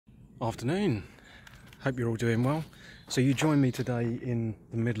Afternoon. Hope you're all doing well. So you join me today in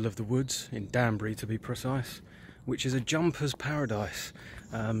the middle of the woods, in Danbury to be precise, which is a jumper's paradise.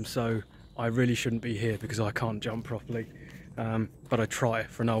 So I really shouldn't be here because I can't jump properly, but I try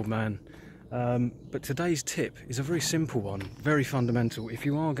for an old man. But today's tip is a very simple one, very fundamental. If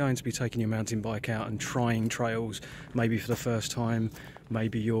you are going to be taking your mountain bike out and trying trails, maybe for the first time,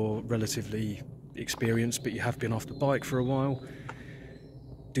 maybe you're relatively experienced but you have been off the bike for a while,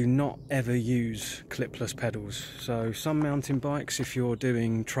 do not ever use clipless pedals. So some mountain bikes, if you're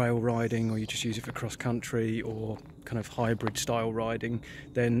doing trail riding or you just use it for cross country or kind of hybrid style riding,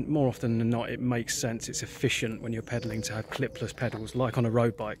 then more often than not it makes sense, it's efficient when you're pedaling to have clipless pedals like on a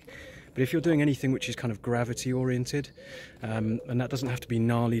road bike. But if you're doing anything which is kind of gravity oriented, and that doesn't have to be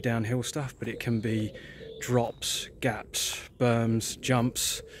gnarly downhill stuff, but it can be drops, gaps, berms,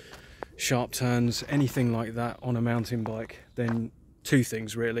 jumps, sharp turns, anything like that on a mountain bike, then two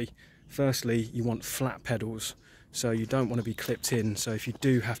things really. Firstly, you want flat pedals, so you don't want to be clipped in. So if you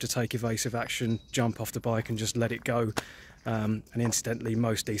do have to take evasive action, jump off the bike and just let it go. And incidentally,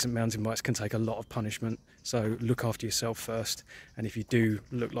 most decent mountain bikes can take a lot of punishment, so look after yourself first. And if you do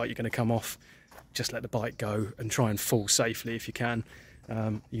look like you're going to come off, just let the bike go and try and fall safely if you can.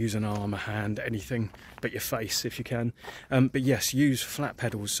 Use an arm, a hand, anything but your face if you can. But yes, use flat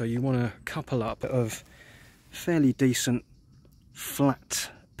pedals. So you want to couple up of fairly decent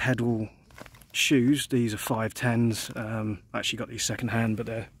flat pedal shoes. These are 510s. Actually got these second hand, but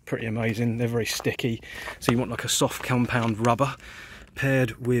they're pretty amazing. They're very sticky, so you want like a soft compound rubber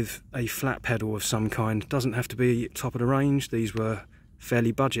paired with a flat pedal of some kind. Doesn't have to be top of the range. These were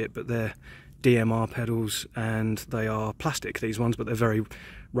fairly budget, but they're DMR pedals and they are plastic, these ones, but they're very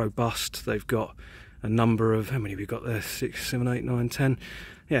robust. They've got a number of, how many have we got there? 6, 7, 8, 9, 10.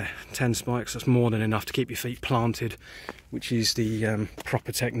 Yeah, 10 spikes. That's more than enough to keep your feet planted, which is the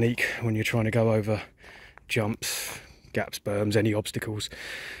proper technique when you're trying to go over jumps, gaps, berms, any obstacles.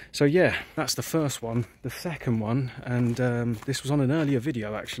 So yeah, that's the first one. The second one, and this was on an earlier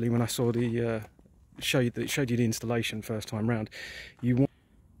video actually when I saw the showed you the installation first time round. You want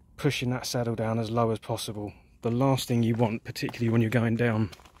pushing that saddle down as low as possible. The last thing you want, particularly when you're going down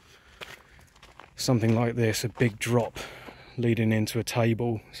something like this, a big drop leading into a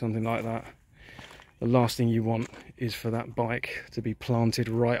table, something like that, the last thing you want is for that bike to be planted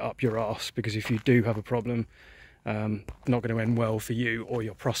right up your arse, because if you do have a problem, not going to end well for you or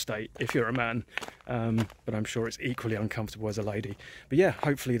your prostate if you're a man, but I'm sure it's equally uncomfortable as a lady. But yeah,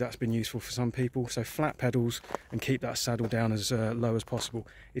 hopefully that's been useful for some people. So flat pedals and keep that saddle down as low as possible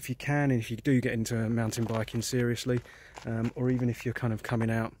if you can, and if you do get into mountain biking seriously, or even if you're kind of coming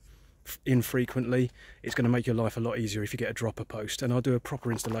out infrequently, it's going to make your life a lot easier if you get a dropper post, and I'll do a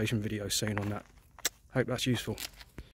proper installation video soon on that. Hope that's useful.